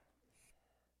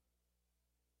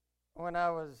When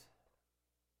I was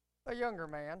a younger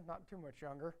man, not too much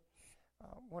younger,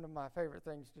 one of my favorite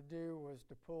things to do was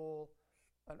to pull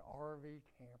an RV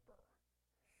camper.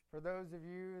 For those of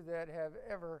you that have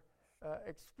ever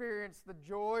experienced the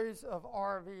joys of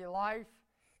RV life,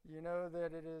 you know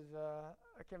that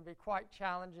it can be quite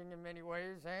challenging in many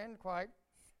ways and quite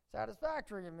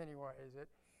satisfactory in many ways.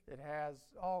 It has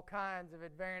all kinds of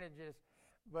advantages,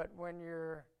 but when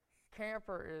your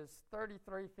camper is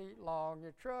 33 feet long,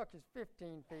 your truck is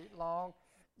 15 feet long,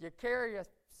 you carry a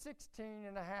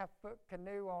 16-and-a-half-foot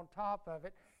canoe on top of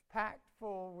it, packed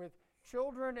full with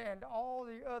children and all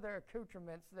the other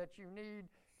accoutrements that you need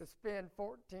to spend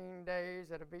 14 days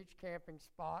at a beach camping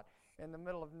spot in the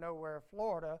middle of nowhere,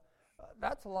 Florida.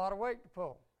 That's a lot of weight to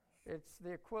pull. It's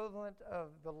the equivalent of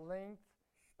the length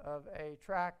of a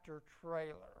tractor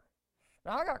trailer.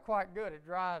 Now, I got quite good at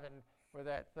driving with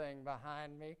that thing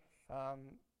behind me.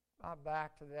 I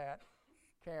backed that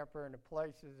camper into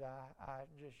places I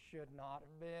just should not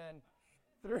have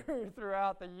been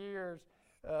throughout the years.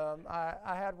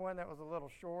 I had one that was a little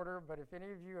shorter, but if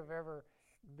any of you have ever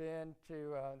been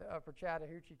to the Upper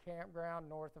Chattahoochee Campground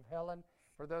north of Helen,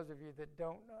 for those of you that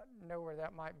don't know where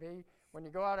that might be, when you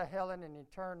go out of Helen and you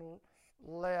turn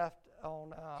left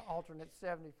on alternate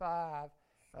 75,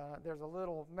 there's a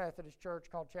little Methodist church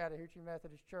called Chattahoochee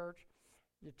Methodist Church.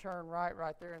 You turn right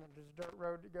there, and there's a dirt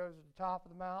road that goes to the top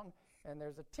of the mountain, and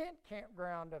there's a tent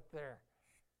campground up there.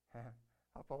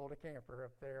 I pulled a camper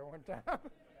up there one time,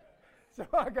 so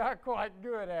I got quite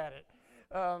good at it.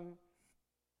 Well,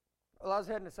 I was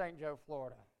heading to St. Joe,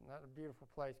 Florida. That's a beautiful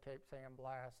place, Cape San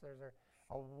Blas. There's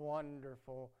a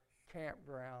wonderful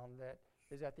campground that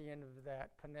is at the end of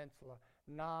that peninsula.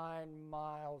 9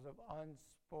 miles of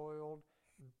unspoiled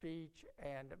beach,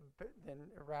 and then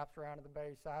it wraps around to the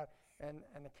bay side, and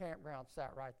the campground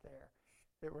sat right there.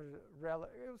 It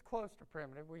was close to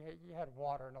primitive. You had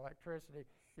water and electricity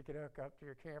you could hook up to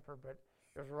your camper, but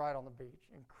it was right on the beach.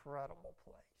 Incredible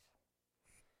place.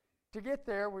 To get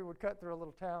there, we would cut through a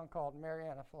little town called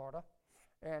Marianna, Florida,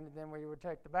 and then we would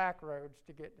take the back roads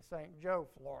to get to St. Joe,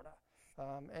 Florida.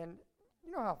 And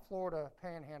you know how Florida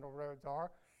panhandle roads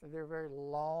are. They're very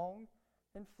long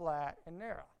and flat and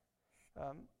narrow.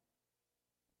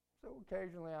 So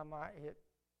occasionally I might hit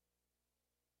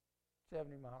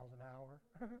 70 miles an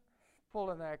hour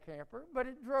pulling that camper, but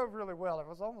it drove really well. It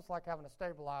was almost like having a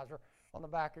stabilizer on the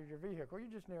back of your vehicle. You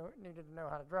just needed to know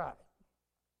how to drive it.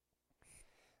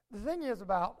 The thing is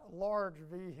about large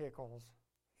vehicles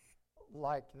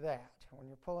like that, when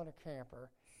you're pulling a camper,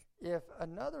 if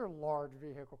another large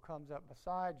vehicle comes up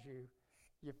beside you,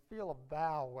 you feel a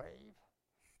bow wave,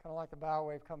 kind of like the bow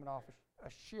wave coming off a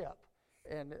ship.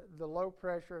 And the low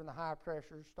pressure and the high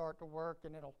pressure start to work,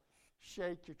 and it'll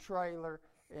shake your trailer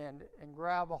and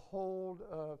grab a hold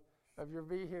of your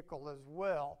vehicle as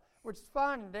well, which is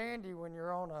fine and dandy when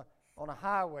you're on a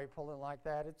highway pulling like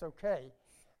that. It's okay.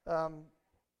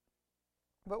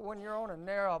 But when you're on a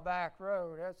narrow back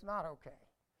road, that's not okay.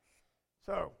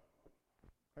 So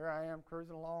here I am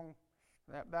cruising along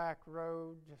that back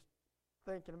road, just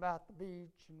thinking about the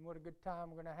beach and what a good time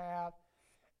we're going to have.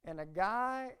 And a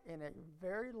guy in a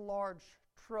very large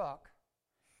truck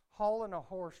hauling a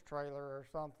horse trailer or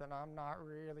something, I'm not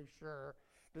really sure,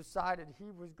 decided he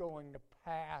was going to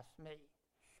pass me.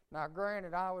 Now,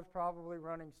 granted, I was probably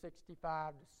running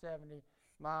 65 to 70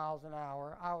 miles an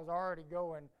hour. I was already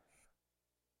going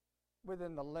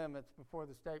within the limits before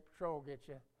the state patrol gets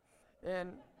you.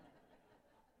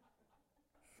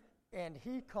 And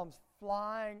he comes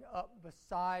flying up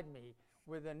beside me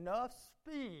with enough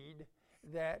speed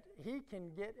that he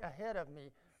can get ahead of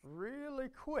me really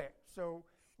quick. So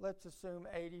let's assume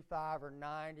 85 or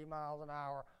 90 miles an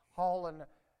hour, hauling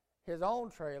his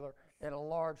own trailer in a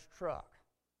large truck.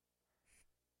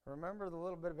 Remember the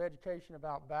little bit of education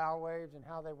about bow waves and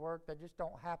how they work? They just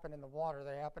don't happen in the water.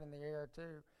 They happen in the air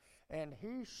too. And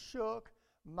he shook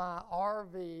my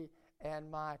RV and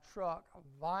my truck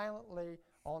violently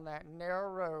on that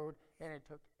narrow road, and it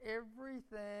took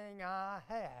everything I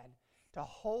had to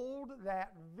hold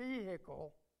that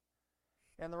vehicle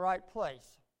in the right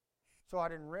place so I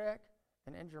didn't wreck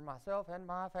and injure myself and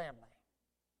my family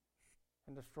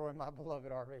and destroy my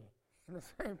beloved RV at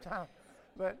the same time.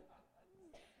 But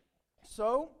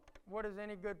so, what does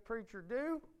any good preacher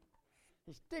do?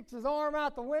 He sticks his arm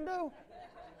out the window,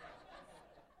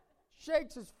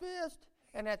 shakes his fist,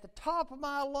 and at the top of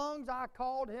my lungs, I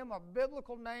called him a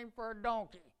biblical name for a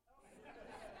donkey.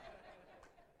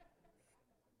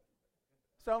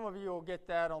 Some of you will get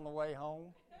that on the way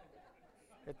home.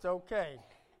 It's okay.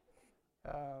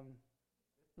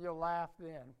 You'll laugh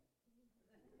then.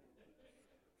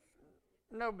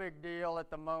 no big deal at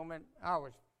the moment. I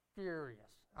was furious.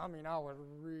 I mean, I was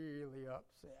really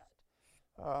upset.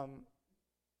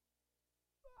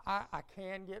 I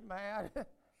can get mad,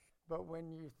 but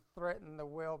when you threaten the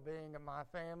well-being of my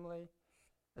family,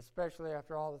 especially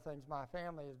after all the things my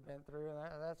family has been through,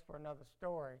 and that's for another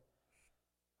story,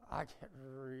 I get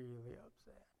really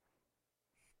upset.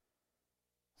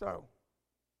 So,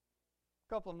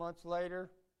 a couple of months later,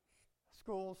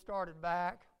 school started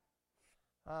back.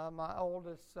 My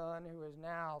oldest son, who is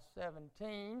now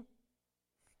 17,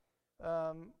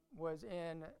 was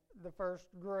in the first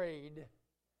grade,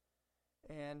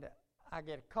 and I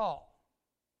get a call.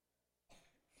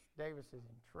 Davis is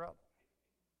in trouble.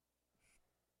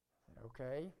 I said,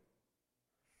 okay.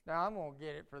 Now, I'm going to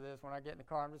get it for this when I get in the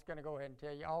car. I'm just going to go ahead and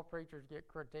tell you, all preachers get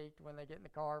critiqued when they get in the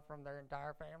car from their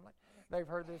entire family. They've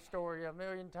heard this story a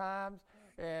million times,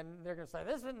 and they're going to say,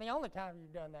 this isn't the only time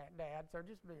you've done that, Dad, so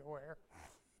just be aware.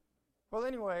 Well,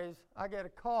 anyways, I get a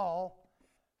call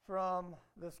from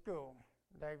the school.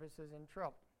 Davis is in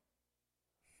trouble.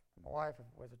 My wife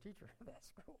was a teacher at that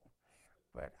school,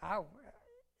 but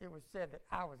it was said that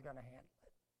I was going to handle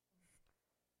it.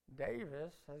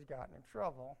 Davis has gotten in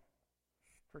trouble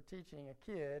for teaching a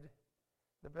kid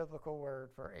the biblical word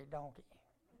for a donkey.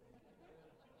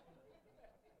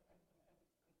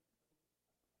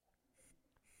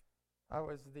 I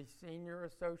was the senior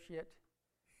associate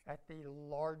at the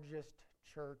largest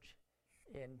church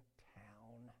in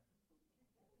town.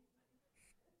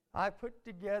 I put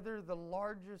together the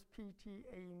largest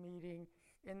PTA meeting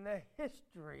in the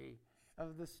history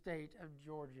of the state of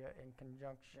Georgia in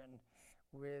conjunction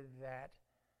with that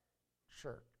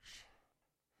church.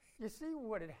 You see,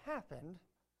 what had happened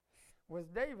was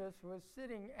Davis was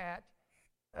sitting at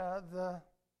the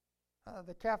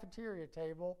cafeteria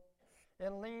table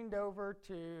and leaned over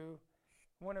to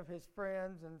one of his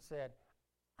friends and said,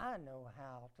 I know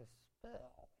how to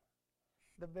spell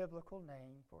the biblical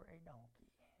name for a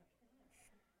donkey.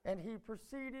 And he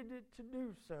proceeded to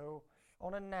do so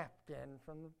on a napkin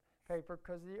from the paper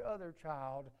because the other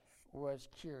child was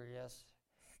curious.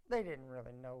 They didn't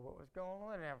really know what was going on.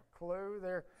 They didn't have a clue.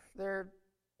 They're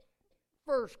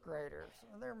first graders.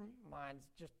 Their minds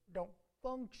just don't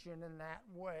function in that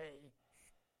way.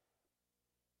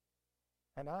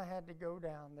 And I had to go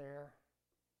down there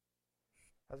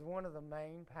as one of the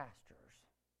main pastors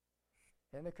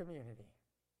in the community.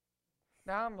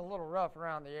 Now, I'm a little rough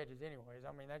around the edges anyways.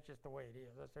 I mean, that's just the way it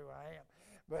is. That's who I am.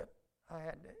 But I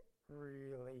had to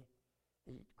really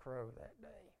eat crow that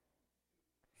day.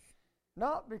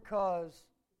 Not because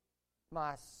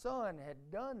my son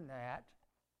had done that.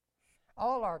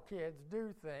 All our kids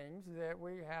do things that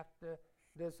we have to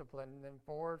discipline them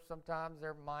for. Sometimes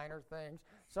they're minor things.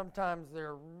 Sometimes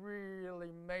they're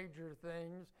really major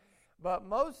things. But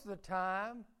most of the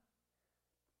time,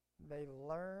 they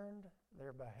learned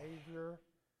their behavior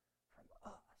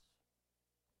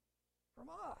from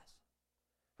us,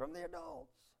 from the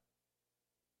adults.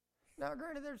 Now,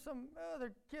 granted, there's some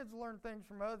other kids learn things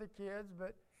from other kids,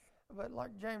 but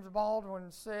like James Baldwin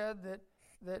said,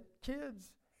 that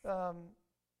kids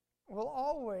will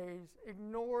always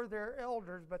ignore their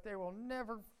elders, but they will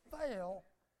never fail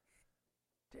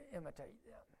to imitate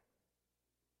them.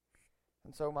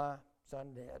 And so my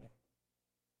son did.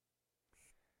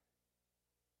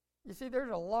 You see,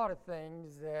 there's a lot of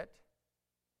things that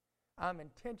I'm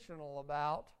intentional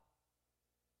about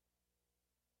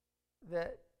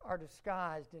that are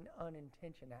disguised in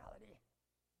unintentionality.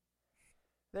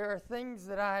 There are things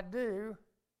that I do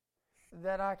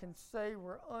that I can say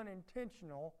were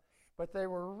unintentional, but they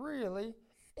were really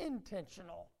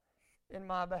intentional in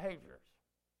my behaviors.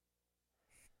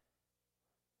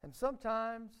 And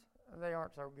sometimes they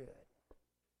aren't so good.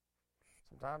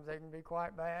 Sometimes they can be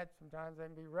quite bad. Sometimes they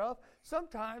can be rough.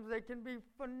 Sometimes they can be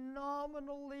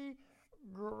phenomenally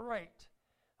great.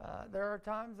 There are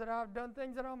times that I've done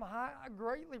things that I'm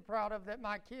greatly proud of that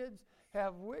my kids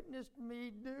have witnessed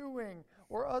me doing,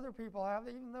 or other people have,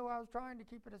 even though I was trying to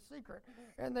keep it a secret.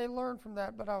 And they learned from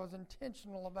that, but I was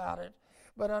intentional about it.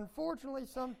 But unfortunately,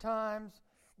 sometimes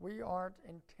we aren't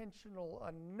intentional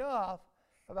enough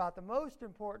about the most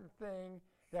important thing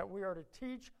that we are to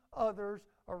teach others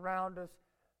around us,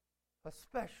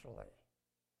 especially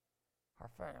our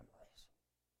families.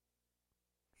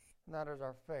 And that is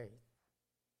our faith,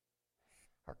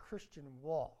 our Christian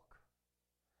walk,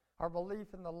 our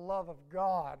belief in the love of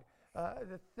God,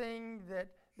 the thing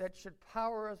that should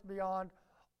power us beyond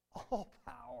all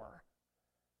power.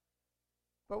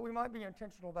 But we might be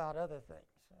intentional about other things,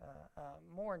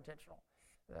 more intentional.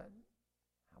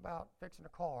 How about fixing a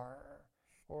car,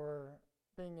 or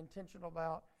being intentional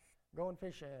about going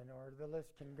fishing, or the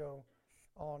list can go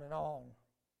on and on.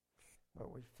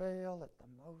 But we fail at the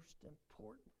most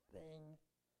important thing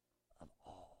of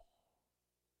all,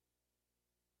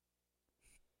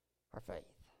 our faith.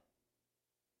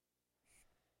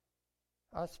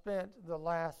 I spent the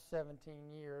last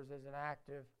 17 years as an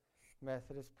active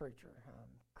Methodist preacher.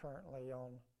 I'm currently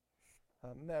on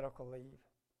medical leave.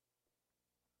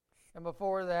 And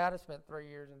before that, I spent 3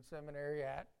 years in seminary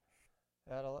at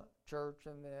a church,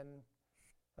 and then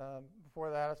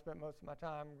before that, I spent most of my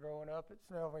time growing up at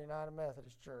Snellville United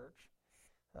Methodist Church.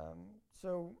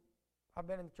 So I've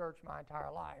been in the church my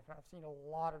entire life, and I've seen a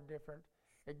lot of different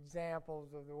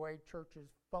examples of the way churches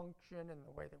function and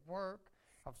the way they work.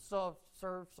 I've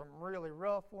served some really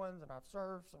rough ones, and I've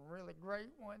served some really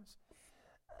great ones.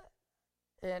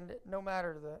 And no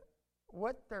matter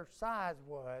what their size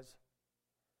was,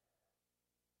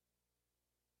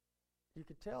 you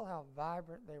could tell how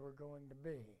vibrant they were going to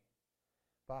be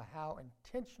by how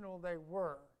intentional they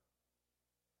were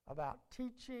about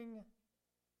teaching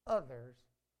others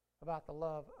about the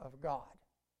love of God.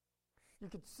 You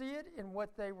could see it in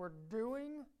what they were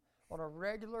doing on a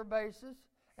regular basis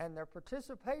and their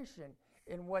participation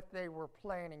in what they were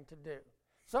planning to do.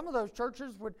 Some of those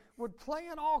churches would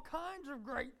plan all kinds of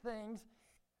great things,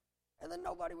 and then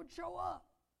nobody would show up.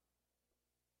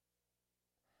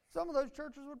 Some of those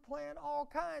churches would plan all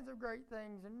kinds of great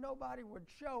things, and nobody would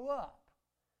show up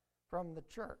from the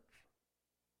church.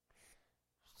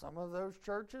 Some of those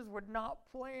churches would not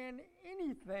plan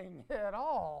anything at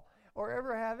all or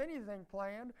ever have anything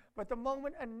planned, but the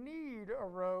moment a need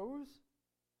arose,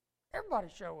 everybody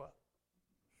show up.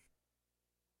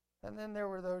 And then there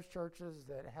were those churches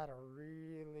that had a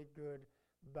really good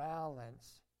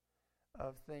balance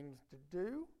of things to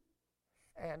do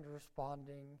and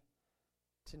responding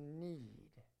to need.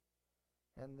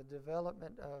 And the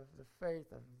development of the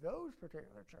faith of those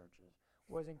particular churches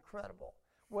was incredible.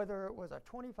 Whether it was a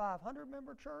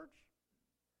 2,500-member church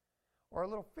or a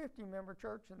little 50-member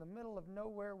church in the middle of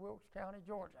nowhere, Wilkes County,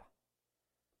 Georgia.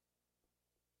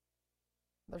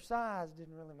 Their size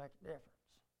didn't really make a difference,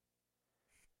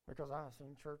 because I've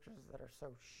seen churches that are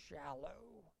so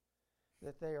shallow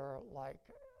that they are like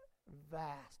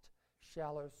vast,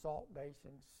 shallow salt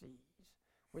basin seas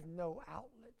with no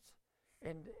outlets.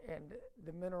 And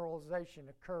the mineralization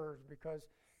occurs because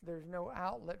there's no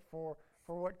outlet for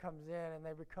what comes in, and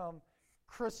they become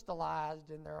crystallized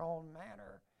in their own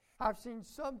manner. I've seen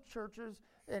some churches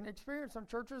and experienced some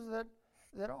churches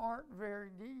that aren't very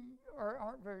deep or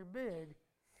aren't very big,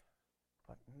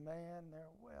 but man, their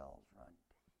wells run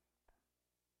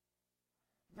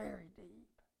deep. Very deep.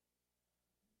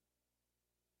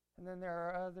 And then there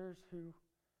are others who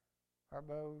are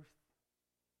both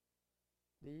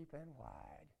deep and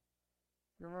wide.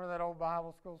 You remember that old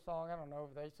Bible school song? I don't know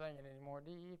if they sing it anymore.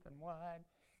 Deep and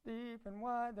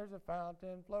wide, there's a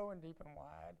fountain flowing deep and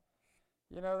wide.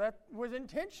 You know, that was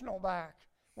intentional back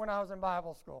when I was in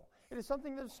Bible school. It is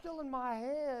something that's still in my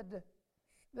head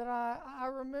that I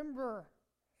remember.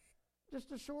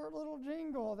 Just a short little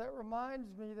jingle that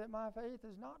reminds me that my faith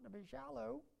is not to be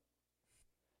shallow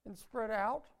and spread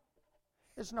out.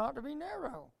 It's not to be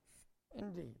narrow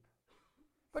and deep,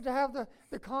 but to have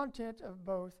the content of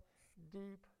both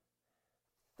deep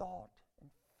thought and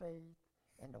faith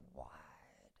and a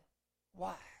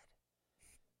wide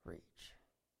reach.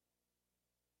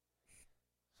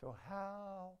 So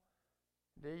how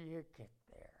do you get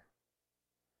there?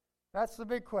 That's the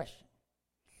big question.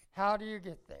 How do you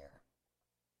get there?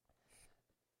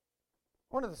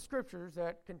 One of the scriptures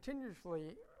that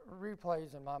continuously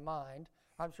replays in my mind,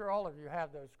 I'm sure all of you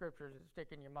have those scriptures that stick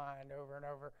in your mind over and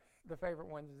over, the favorite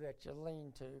ones that you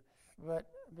lean to. But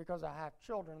because I have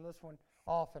children, this one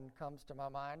often comes to my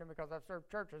mind. And because I've served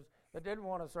churches that didn't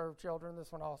want to serve children,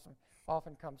 this one also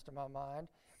often comes to my mind.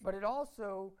 But it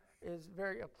also is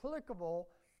very applicable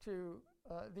to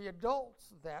the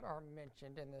adults that are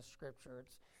mentioned in this scripture.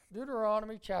 It's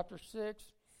Deuteronomy chapter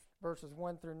 6, verses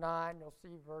 1 through 9. You'll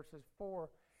see verses 4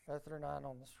 through 9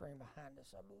 on the screen behind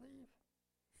us, I believe.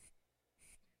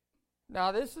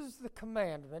 Now this is the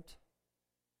commandment,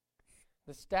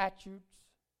 the statutes,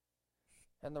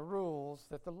 and the rules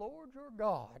that the Lord your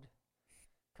God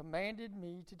commanded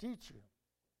me to teach you,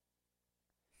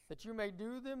 that you may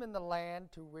do them in the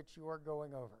land to which you are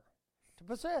going over, to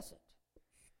possess it,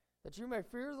 that you may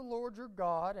fear the Lord your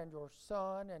God and your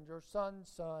son and your son's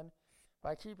son,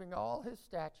 by keeping all his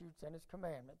statutes and his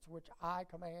commandments, which I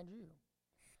command you,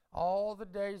 all the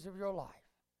days of your life,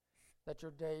 that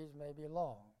your days may be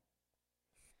long.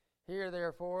 Hear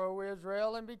therefore, O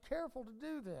Israel, and be careful to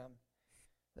do them,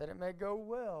 that it may go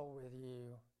well with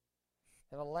you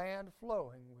in a land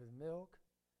flowing with milk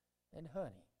and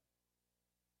honey,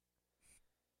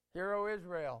 Hear, O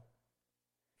Israel,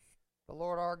 the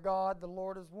Lord our God, the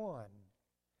Lord is one.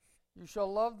 You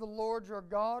shall love the Lord your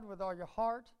God with all your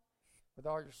heart, with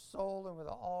all your soul, and with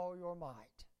all your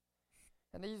might.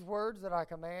 And these words that I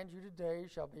command you today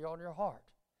shall be on your heart.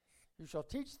 You shall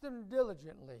teach them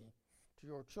diligently to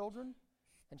your children,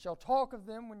 and shall talk of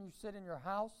them when you sit in your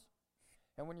house,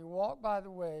 and when you walk by the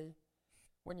way,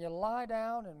 when you lie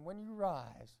down, and when you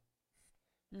rise.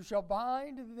 You shall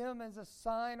bind them as a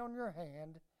sign on your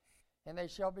hand, and they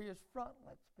shall be as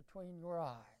frontlets between your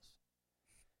eyes.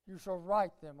 You shall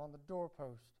write them on the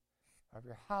doorpost of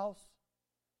your house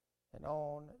and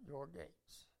on your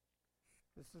gates.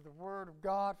 This is the word of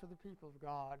God for the people of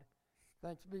God.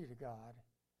 Thanks be to God.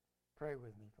 Pray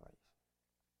with me, please.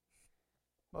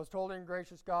 Most holy and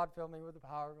gracious God, fill me with the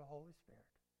power of the Holy Spirit,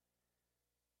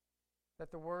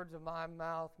 that the words of my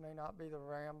mouth may not be the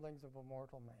ramblings of a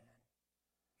mortal man,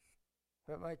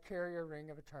 but may carry a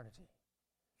ring of eternity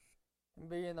and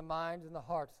be in the minds and the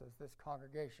hearts of this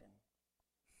congregation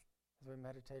as we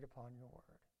meditate upon your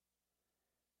word.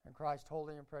 In Christ's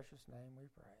holy and precious name we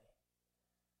pray.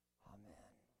 Amen.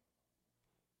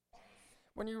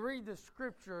 When you read the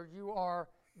scripture, you are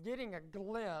getting a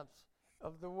glimpse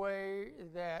of the way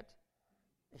that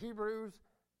Hebrews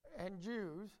and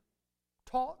Jews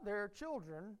taught their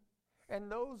children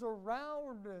and those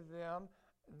around them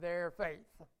their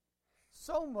faith.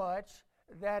 So much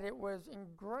that it was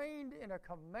ingrained in a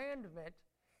commandment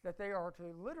that they are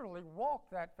to literally walk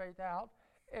that faith out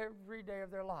every day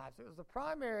of their lives. It was the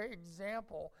primary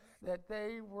example that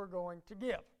they were going to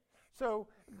give. So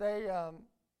they,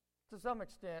 to some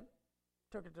extent,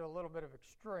 took it to a little bit of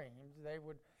extremes. They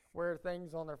would wear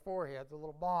things on their foreheads, a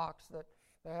little box that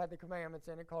had the commandments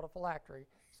in it called a phylactery.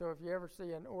 So if you ever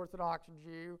see an Orthodox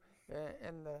Jew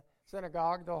in the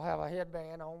synagogue, they'll have a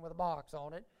headband on with a box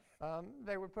on it.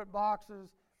 They would put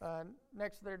boxes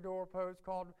next to their doorposts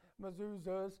called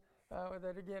mezuzahs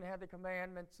that again had the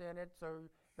commandments in it, so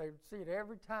they would see it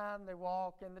every time they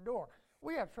walk in the door.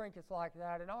 We have trinkets like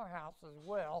that in our house as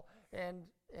well, and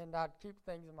I'd keep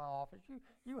things in my office.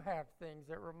 You have things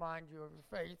that remind you of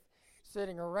your faith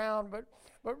sitting around, but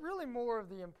really more of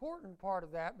the important part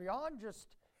of that, beyond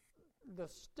just the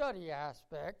study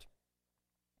aspect,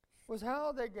 was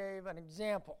how they gave an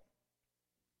example.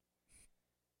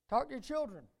 Talk to your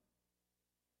children.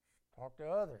 Talk to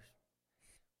others.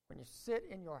 When you sit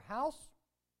in your house,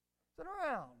 sit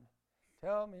around.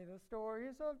 Tell me the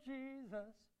stories of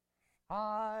Jesus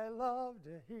I love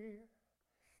to hear.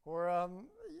 Or,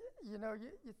 you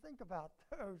think about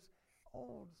those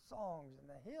old songs and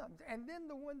the hymns, and then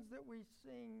the ones that we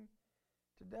sing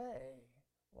today,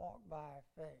 Walk by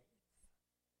Faith,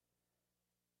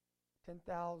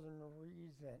 10,000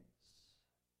 Reasons.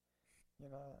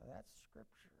 That's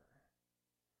Scripture.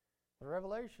 The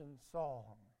Revelation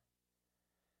song.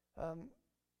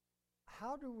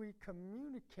 How do we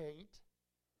communicate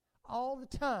all the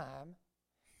time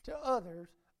to others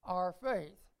our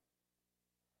faith?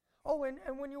 Oh, and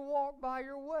when you walk by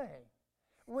your way,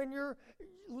 when you're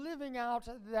living out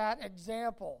that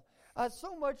example,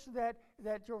 so much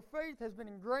that your faith has been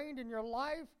ingrained in your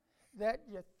life that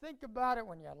you think about it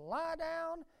when you lie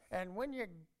down and when you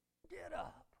get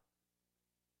up.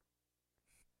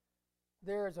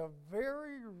 There's a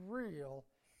very real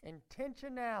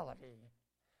intentionality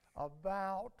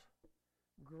about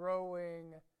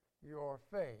growing your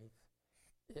faith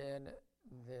in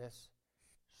this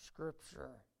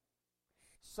Scripture.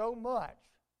 So much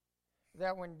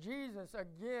that when Jesus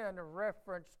again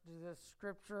referenced this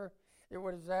Scripture, it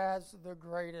was as the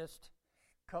greatest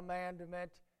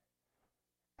commandment,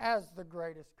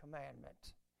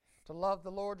 to love the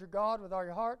Lord your God with all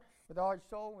your heart, with all your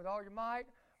soul, with all your might.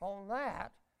 On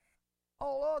that,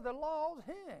 all other laws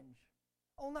hinge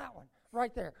on that one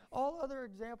right there. All other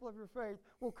example of your faith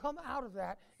will come out of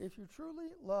that if you truly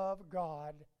love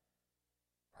God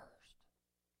first.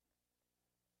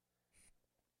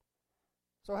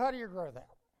 So how do you grow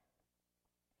that?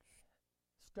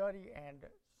 Study and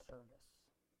service.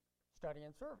 Study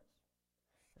and service.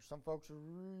 There's some folks who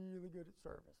are really good at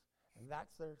service, and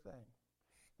that's their thing.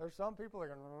 There's some people that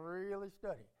can really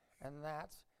study, and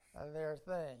that's their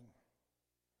thing.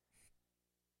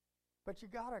 But you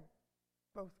got to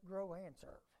both grow and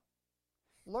serve.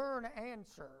 Learn and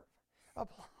serve.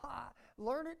 Apply.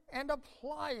 Learn it and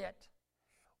apply it.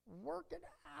 Work it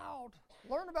out.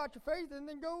 Learn about your faith and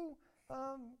then go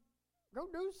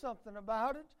do something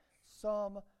about it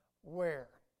somewhere.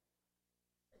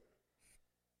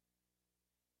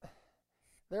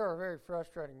 There are very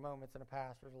frustrating moments in a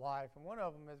pastor's life, and one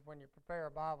of them is when you prepare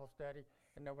a Bible study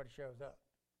and nobody shows up.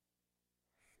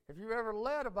 If you ever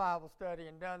led a Bible study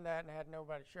and done that and had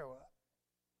nobody show up,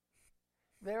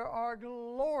 there are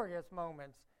glorious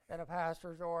moments in a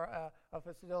pastor's or a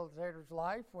facilitator's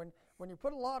life when you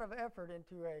put a lot of effort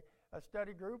into a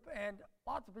study group and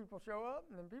lots of people show up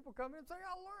and then people come in and say,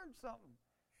 I learned something.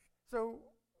 So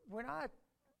when I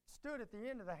stood at the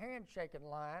end of the handshaking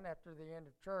line after the end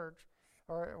of church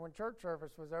or when church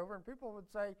service was over and people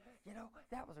would say,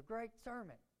 that was a great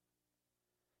sermon.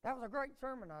 That was a great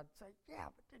sermon. I'd say, yeah,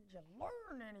 but did you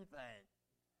learn anything?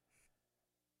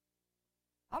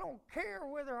 I don't care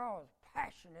whether I was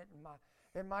passionate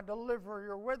in my delivery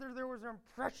or whether there was an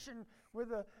impression with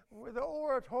the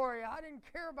oratory. I didn't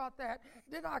care about that.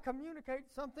 Did I communicate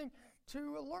something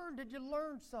to learn? Did you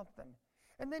learn something?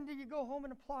 And then did you go home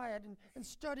and apply it and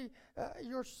study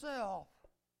yourself?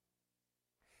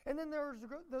 And then there's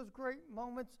those great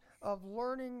moments of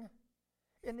learning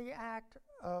in the act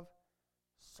of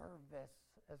service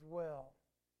as well.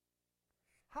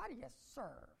 How do you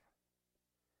serve?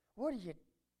 What do you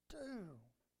do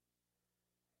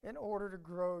in order to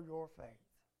grow your faith?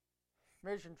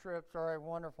 Mission trips are a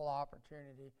wonderful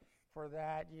opportunity for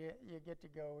that. You get to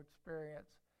go experience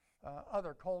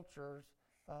other cultures,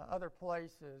 other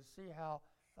places, see how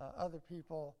other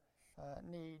people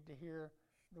need to hear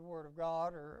the Word of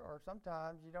God, or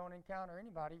sometimes you don't encounter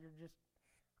anybody. You're just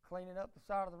cleaning up the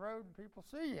side of the road and people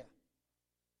see you.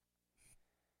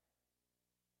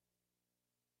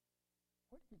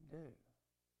 What do you do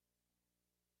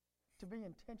to be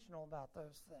intentional about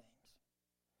those things?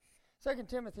 2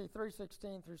 Timothy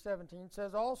 3:16 through 17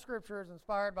 says, all Scripture is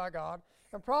inspired by God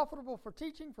and profitable for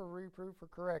teaching, for reproof, for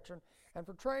correction, and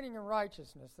for training in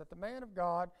righteousness, that the man of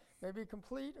God may be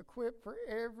complete, equipped for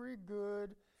every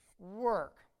good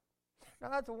work. Now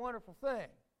that's a wonderful thing.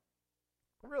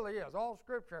 It really is. All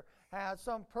Scripture has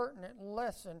some pertinent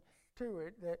lesson to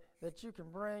it that you can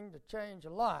bring to change a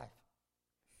life.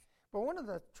 But one of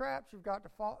the traps you've got to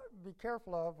be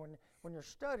careful of when you're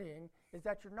studying is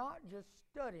that you're not just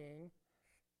studying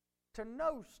to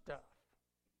know stuff.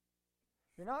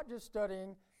 You're not just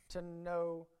studying to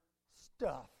know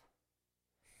stuff.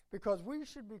 Because we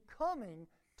should be coming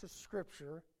to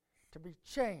Scripture to be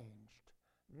changed,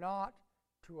 not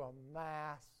to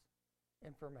amass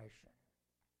information.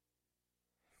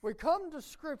 We come to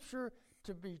Scripture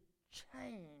to be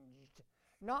changed,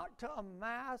 not to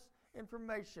amass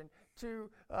information, to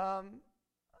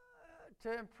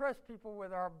impress people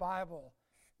with our Bible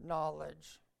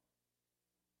knowledge.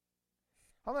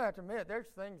 I'm going to have to admit, there's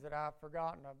things that I've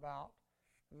forgotten about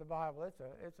the Bible. It's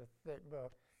a thick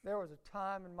book. There was a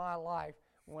time in my life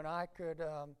when I could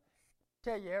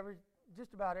tell you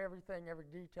just about everything, every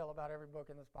detail about every book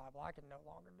in this Bible. I can no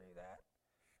longer do that.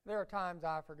 There are times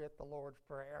I forget the Lord's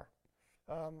Prayer.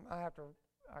 I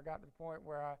got to the point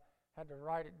where I had to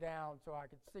write it down so I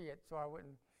could see it, so I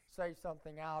wouldn't say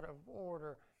something out of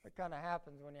order. It kind of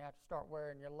happens when you have to start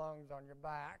wearing your lungs on your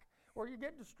back. Or you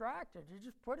get distracted. You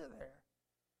just put it there.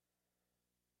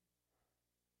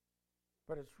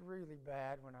 But it's really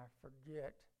bad when I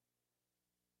forget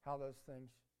how those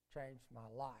things changed my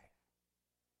life.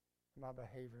 My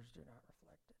behaviors do not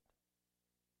reflect it.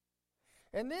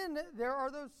 And then there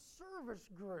are those service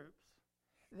groups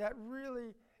that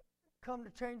really come to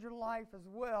change your life as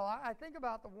well. I think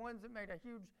about the ones that made a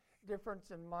huge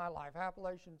difference in my life.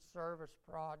 Appalachian Service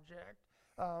Project,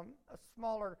 a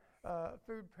smaller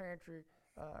food pantry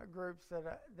groups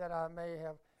that I may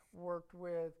have worked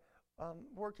with,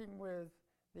 working with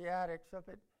the addicts up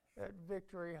at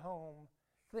Victory Home,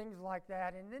 things like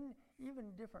that. And then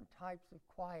even different types of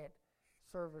quiet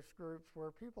service groups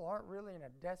where people aren't really in a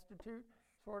destitute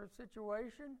sort of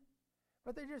situation,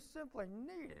 but they just simply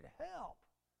needed help.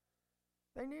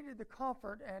 They needed the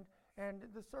comfort and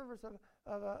the service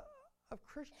of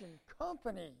Christian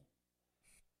company.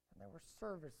 And there was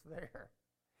service there.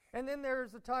 And then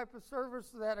there's the type of service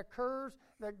that occurs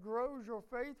that grows your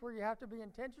faith where you have to be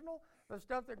intentional, the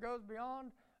stuff that goes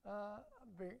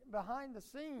behind the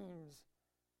scenes.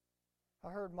 I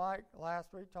heard Mike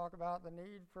last week talk about the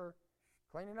need for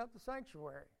cleaning up the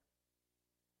sanctuary.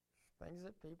 Things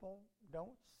that people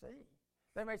don't see.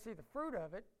 They may see the fruit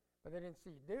of it, but they didn't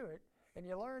see you do it. And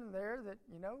you learn there that,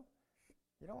 you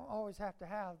don't always have to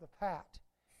have the pat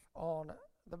on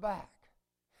the back.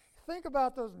 Think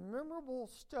about those memorable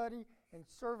study and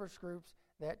service groups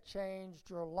that changed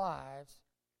your lives,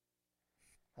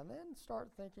 and then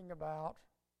start thinking about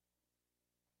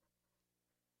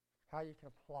how you can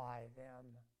apply them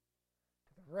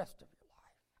to the rest of your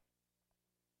life.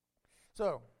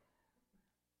 So,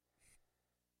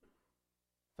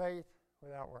 faith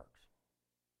without works.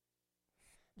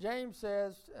 James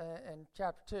says in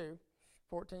chapter 2,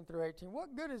 14 through 18.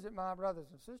 What good is it, my brothers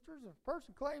and sisters, if a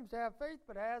person claims to have faith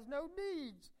but has no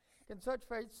deeds? Can such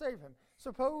faith save him?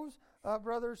 Suppose a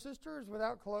brother or sister is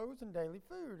without clothes and daily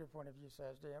food. If one of you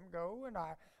says to him, go and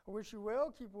I wish you well,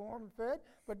 keep warm and fed,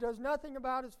 but does nothing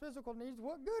about his physical needs,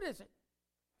 what good is it?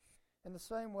 In the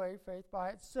same way, faith by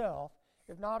itself,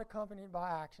 if not accompanied by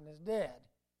action, is dead.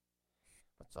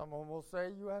 But someone will say,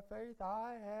 you have faith,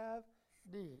 I have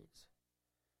deeds.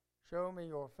 Show me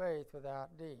your faith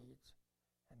without deeds,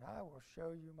 and I will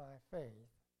show you my faith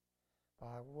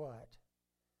by what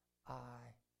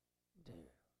I do.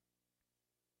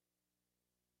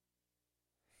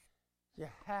 You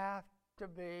have to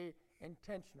be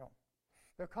intentional.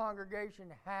 The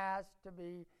congregation has to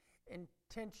be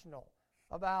intentional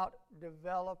about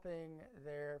developing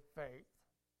their faith.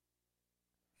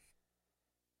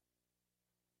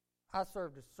 I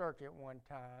served a circuit one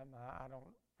time. I don't,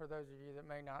 for those of you that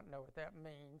may not know what that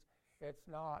means, it's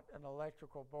not an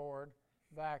electrical board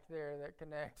back there that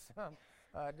connects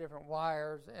different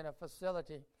wires in a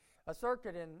facility. A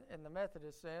circuit in the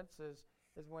Methodist sense is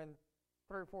when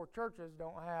 3 or 4 churches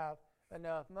don't have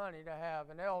enough money to have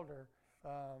an elder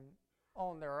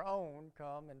on their own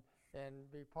come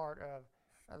and be part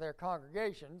of their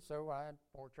congregation. So I had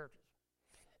 4 churches.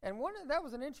 And that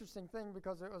was an interesting thing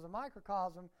because it was a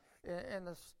microcosm in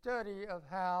the study of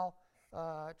how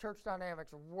church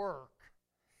dynamics work.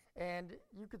 And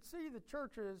you could see the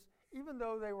churches, even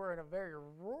though they were in a very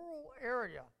rural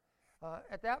area,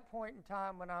 at that point in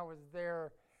time when I was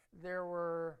there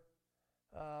were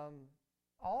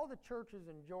all the churches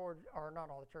in Georgia, or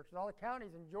not all the churches, all the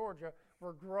counties in Georgia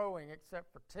were growing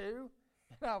except for 2,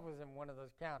 and I was in one of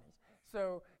those counties.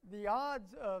 So the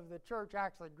odds of the church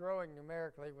actually growing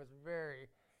numerically was very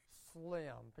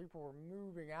slim. People were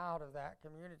moving out of that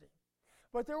community.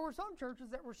 But there were some churches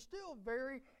that were still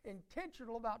very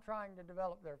intentional about trying to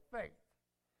develop their faith.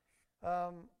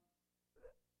 And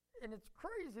it's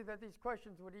crazy that these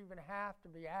questions would even have to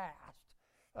be asked.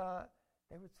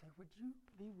 They would say, would you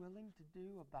be willing to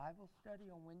do a Bible study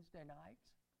on Wednesday nights?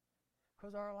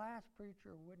 Because our last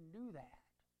preacher wouldn't do that.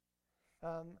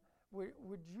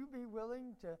 Would you be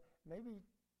willing to maybe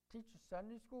teach a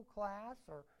Sunday school class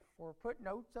or put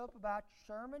notes up about your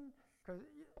sermon? Because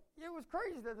it was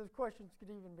crazy that those questions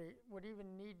would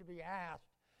even need to be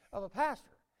asked of a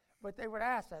pastor. But they would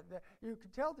ask that. You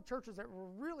could tell the churches that were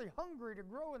really hungry to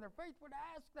grow in their faith would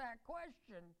ask that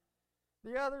question.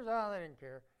 The others, they didn't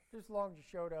care. Just as long as you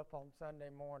showed up on Sunday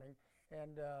morning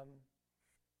and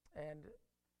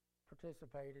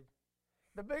participated.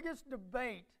 The biggest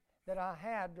debate that I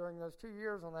had during those 2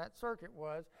 years on that circuit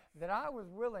was that I was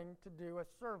willing to do a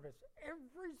service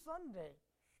every Sunday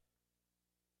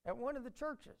at one of the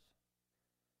churches.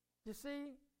 You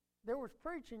see, there was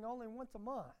preaching only once a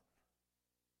month.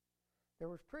 There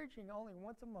was preaching only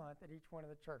once a month at each one of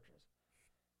the churches.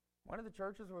 One of the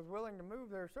churches was willing to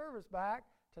move their service back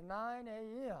to 9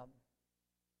 a.m.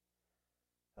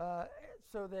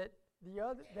 So that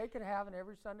they could have an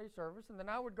every Sunday service, and then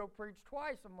I would go preach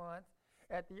twice a month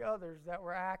at the others that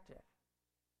were active.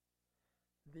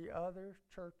 The other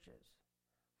churches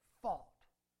fought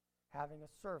having a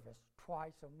service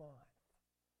twice a month.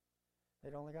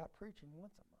 They'd only got preaching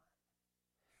once a month.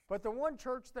 But the one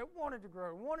church that wanted to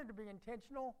grow, wanted to be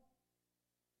intentional,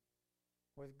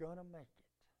 was going to make it.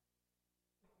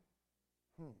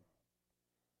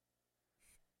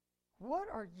 What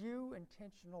are you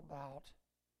intentional about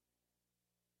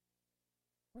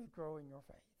with growing your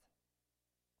faith?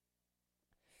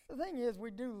 The thing is,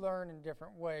 we do learn in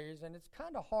different ways, and it's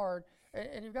kind of hard,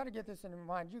 and you've got to get this in your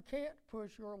mind. You can't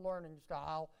push your learning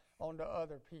style onto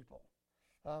other people.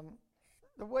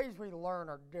 The ways we learn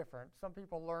are different. Some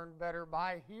people learn better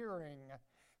by hearing,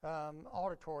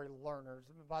 auditory learners,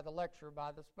 by the lecture,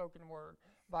 by the spoken word,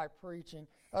 by preaching.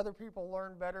 Other people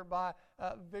learn better by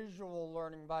visual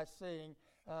learning, by seeing.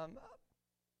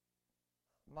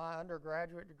 My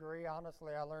undergraduate degree,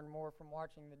 honestly, I learned more from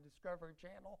watching the Discovery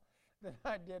Channel than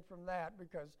I did from that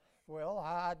because, well,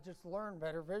 I just learned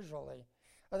better visually.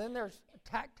 And then there's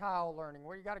tactile learning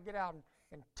where you got to get out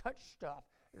and touch stuff.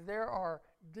 There are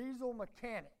diesel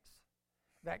mechanics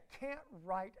that can't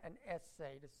write an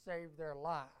essay to save their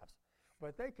lives,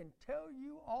 but they can tell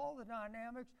you all the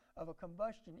dynamics of a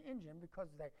combustion engine because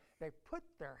they put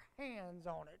their hands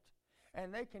on it,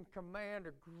 and they can command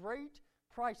great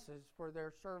prices for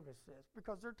their services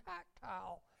because they're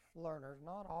tactile learners,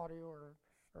 not audio or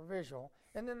visual.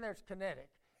 And then there's kinetic.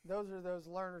 Those are those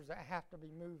learners that have to be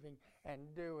moving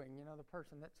and doing. You know, the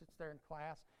person that sits there in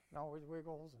class and always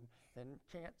wiggles and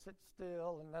can't sit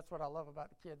still, and that's what I love about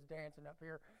the kids dancing up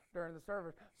here during the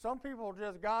service. Some people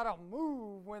just got to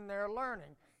move when they're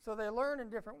learning. So they learn in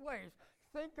different ways.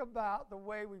 Think about the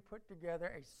way we put together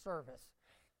a service.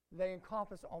 They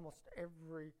encompass almost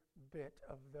every bit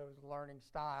of those learning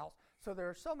styles. So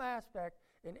there's some aspect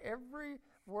in every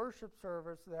worship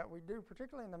service that we do,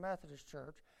 particularly in the Methodist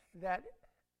Church, that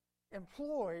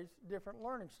employs different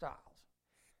learning styles.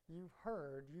 You've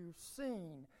heard, you've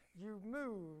seen, you've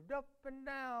moved up and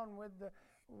down with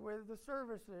the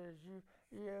services.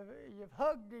 You've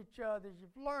hugged each other.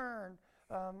 You've learned.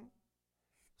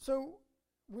 So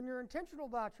when you're intentional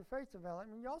about your faith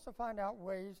development, you also find out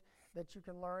ways that you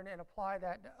can learn and apply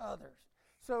that to others.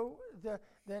 So the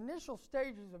initial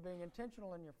stages of being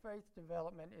intentional in your faith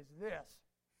development is this.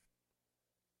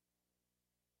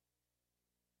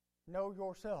 Know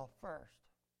yourself first.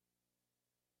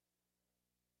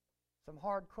 Some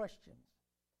hard questions.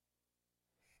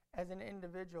 As an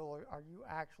individual, are you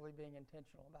actually being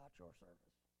intentional about your service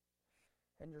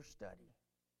and your study?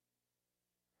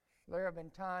 There have been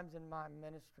times in my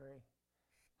ministry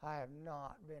I have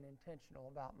not been intentional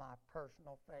about my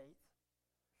personal faith.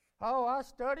 Oh, I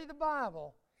study the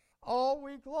Bible all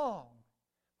week long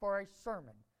for a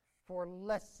sermon, for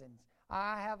lessons.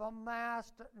 I have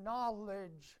amassed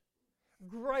knowledge,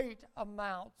 great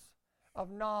amounts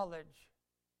of knowledge.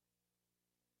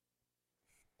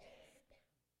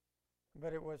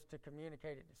 But it was to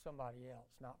communicate it to somebody else,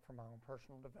 not for my own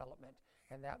personal development.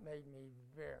 And that made me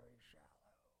very shallow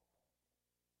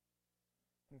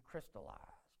and crystallized,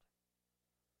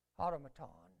 automaton.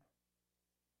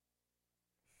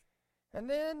 And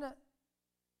then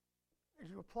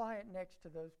you apply it next to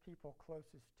those people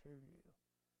closest to you,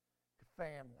 your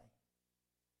family,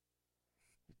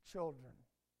 your children,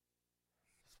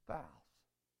 your spouse,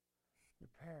 your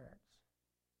parents.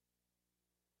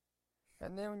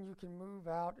 And then you can move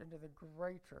out into the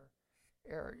greater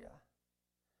area,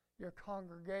 your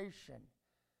congregation.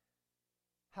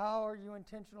 How are you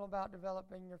intentional about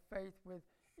developing your faith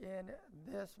within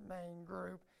this main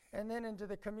group? And then into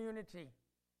the community.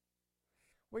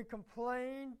 We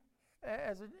complain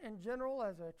in general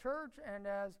as a church and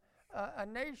as a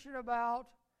nation about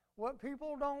what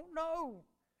people don't know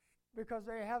because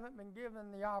they haven't been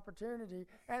given the opportunity,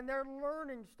 and their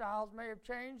learning styles may have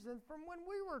changed from when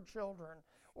we were children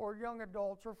or young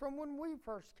adults or from when we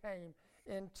first came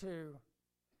into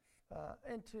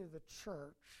the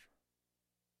church.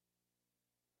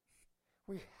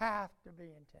 We have to be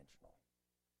intentional.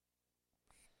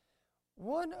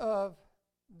 One of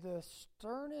the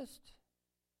sternest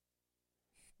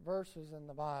verses in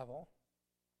the Bible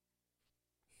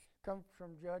comes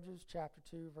from Judges chapter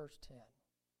 2, verse 10.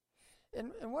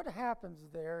 And what happens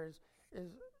there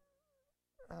is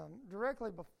directly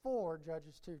before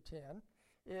Judges 2:10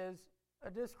 is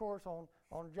a discourse on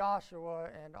Joshua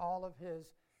and all of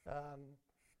his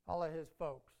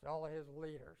folks, all of his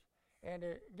leaders. And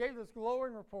it gave this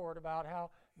glowing report about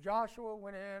how Joshua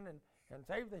went in and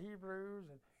saved the Hebrews,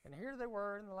 and here they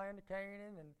were in the land of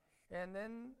Canaan, and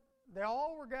then they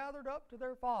all were gathered up to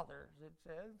their fathers, it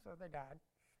says, so they died.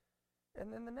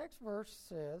 And then the next verse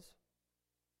says,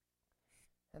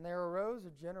 and there arose a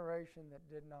generation that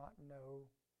did not know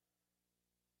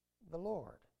the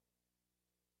Lord.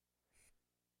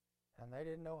 And they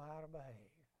didn't know how to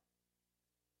behave.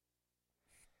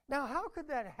 Now, how could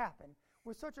that happen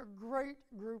with such a great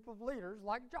group of leaders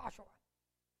like Joshua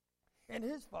and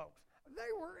his folks?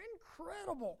 They were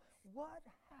incredible. What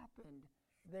happened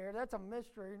there? That's a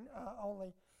mystery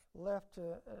only left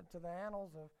to the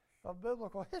annals of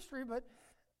biblical history, but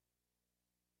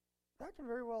that can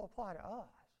very well apply to us.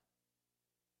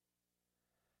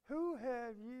 Who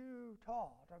have you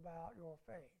taught about your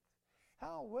faith?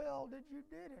 How well did you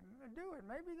do it?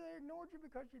 Maybe they ignored you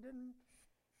because you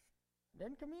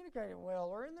didn't communicate it well,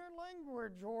 or in their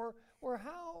language, or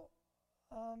how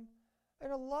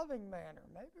in a loving manner.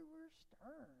 Maybe we're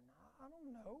stern. I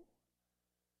don't know.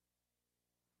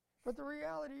 But the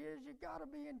reality is you got to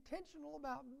be intentional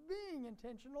about being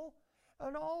intentional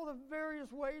in all the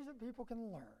various ways that people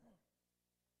can learn.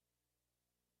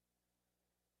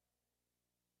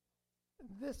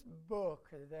 This book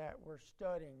that we're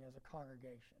studying as a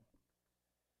congregation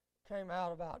came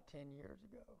out about 10 years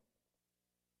ago.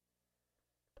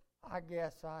 I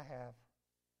guess I have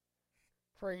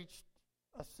preached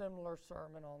a similar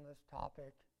sermon on this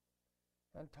topic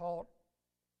and taught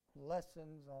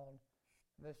lessons on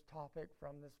this topic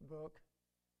from this book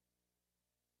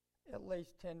at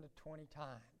least 10 to 20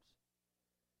 times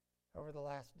over the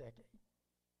last decade.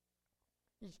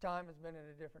 Each time has been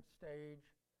at a different stage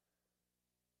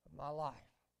of my life.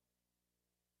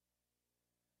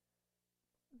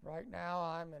 Right now,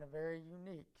 I'm in a very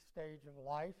unique stage of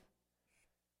life.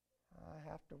 I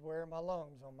have to wear my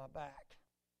lungs on my back.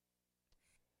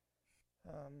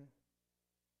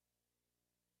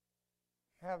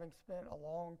 Having spent a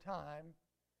long time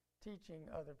teaching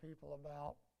other people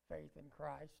about faith in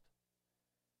Christ,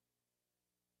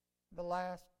 the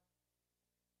last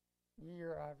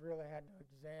year I've really had to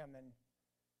examine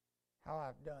how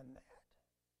I've done that.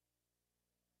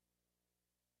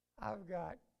 I've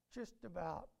got just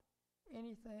about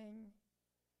anything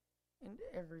and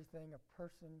everything a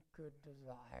person could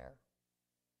desire.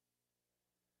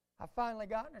 I finally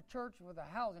got in a church with a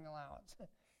housing allowance,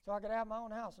 so I could have my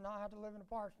own house and not have to live in a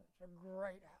parsonage. It's a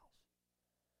great house.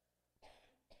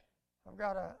 I've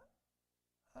got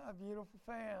a beautiful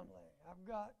family. I've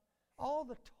got all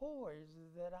the toys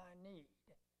that I need,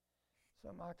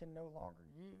 some I can no longer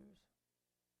use.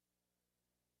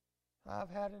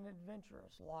 I've had an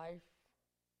adventurous life,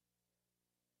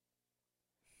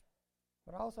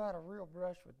 but I also had a real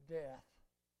brush with death.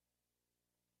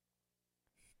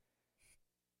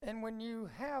 And when you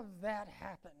have that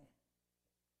happen,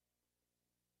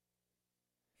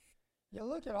 you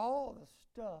look at all the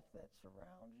stuff that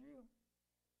surrounds you.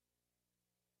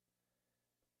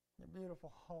 Your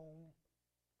beautiful home,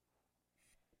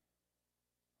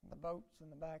 the boats in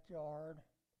the backyard,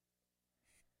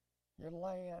 your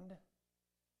land,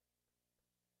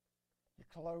 your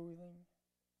clothing.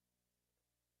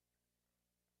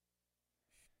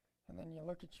 And then you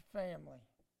look at your family.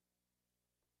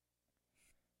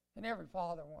 And every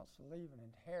father wants to leave an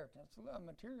inheritance, a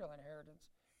material inheritance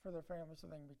for their family so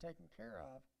they can be taken care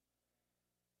of.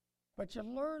 But you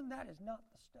learn that is not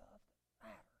the stuff that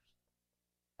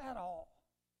matters at all.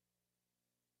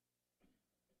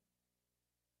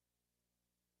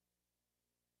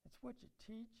 It's what you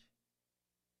teach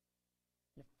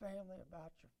your family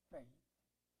about your faith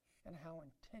and how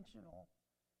intentional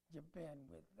you've been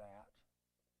with that.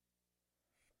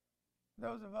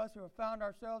 Those of us who have found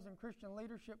ourselves in Christian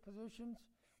leadership positions,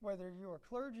 whether you are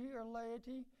clergy or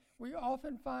laity, we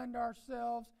often find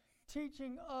ourselves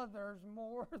teaching others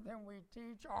more than we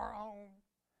teach our own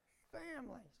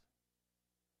families.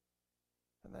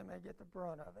 And they may get the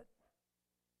brunt of it.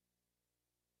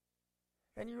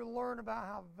 And you learn about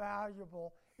how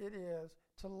valuable it is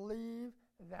to leave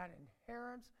that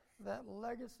inheritance, that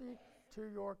legacy to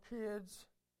your kids,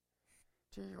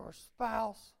 to your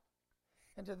spouse,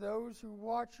 and to those who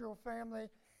watch your family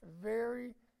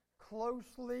very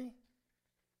closely,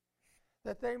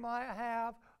 that they might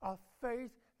have a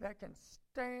faith that can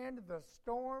stand the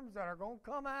storms that are going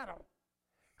to come at them,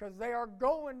 because they are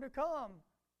going to come.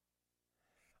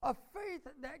 A faith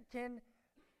that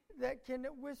can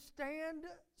withstand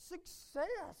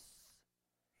success,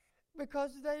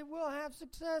 because they will have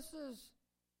successes.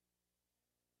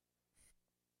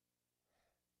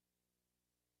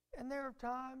 And there are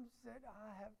times that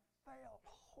I have failed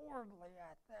horribly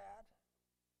at that,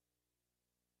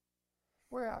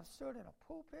 where I've stood in a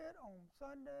pulpit on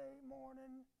Sunday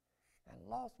morning and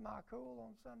lost my cool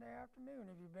on Sunday afternoon.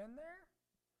 Have you been there?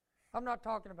 I'm not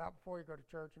talking about before you go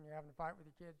to church and you're having to fight with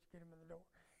your kids to get them in the door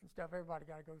and stuff. Everybody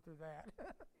got to go through that.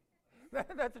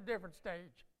 That's a different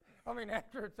stage. I mean,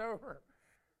 after it's over,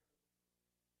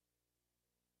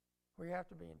 we have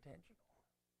to be intentional.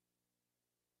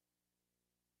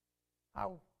 I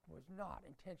was not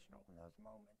intentional in those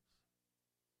moments.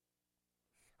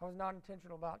 I was not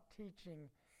intentional about teaching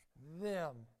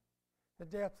them the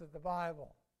depth of the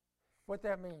Bible, what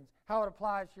that means, how it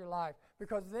applies to your life.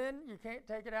 Because then you can't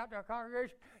take it out to a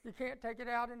congregation, you can't take it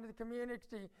out into the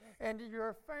community, and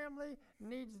your family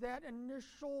needs that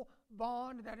initial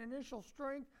bond, that initial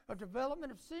strength of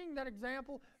development, of seeing that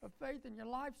example of faith in your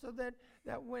life, so that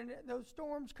when those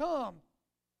storms come,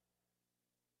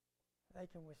 they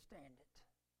can withstand it.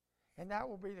 And that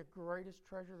will be the greatest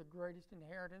treasure, the greatest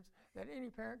inheritance that any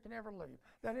parent can ever leave,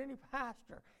 that any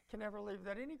pastor can ever leave,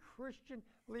 that any Christian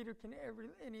leader can ever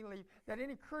leave, that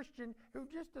any Christian who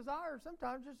just desires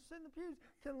sometimes just to sit in the pews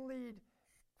can lead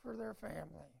for their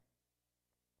family.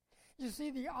 You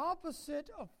see, the opposite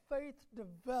of faith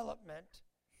development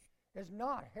is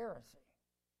not heresy.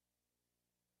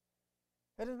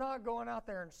 It is not going out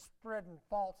there and spreading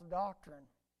false doctrine.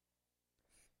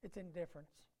 It's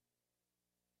indifference.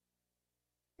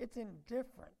 It's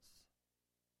indifference.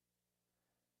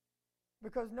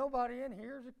 Because nobody in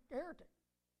here is a heretic.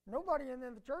 Nobody in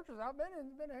the churches I've been in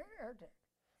has been a heretic.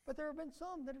 But there have been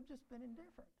some that have just been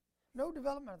indifferent. No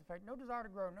development of the faith, no desire to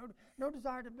grow, no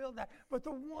desire to build that. But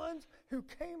the ones who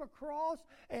came across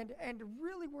and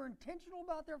really were intentional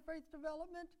about their faith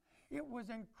development, it was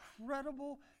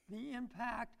incredible, the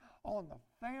impact on the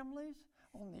families,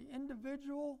 on the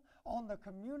individual, on the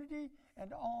community,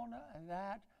 and on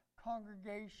that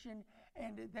congregation.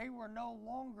 And they were no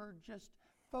longer just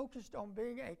focused on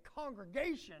being a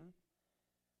congregation,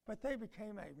 but they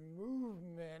became a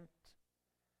movement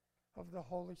of the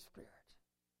Holy Spirit.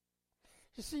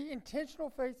 You see, intentional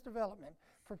faith development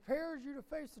prepares you to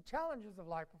face the challenges of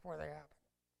life before they happen.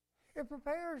 It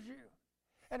prepares you,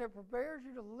 and it prepares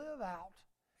you to live out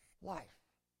life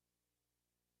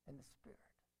in the Spirit.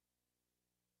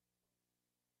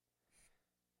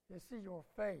 You see, your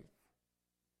faith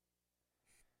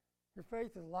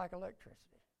is like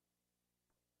electricity.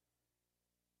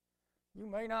 You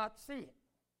may not see it,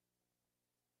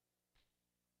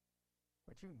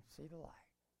 but you can see the light.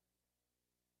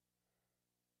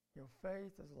 Your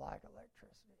faith is like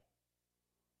electricity.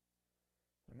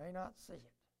 You may not see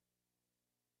it,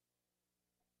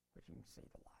 but you can see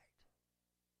the light.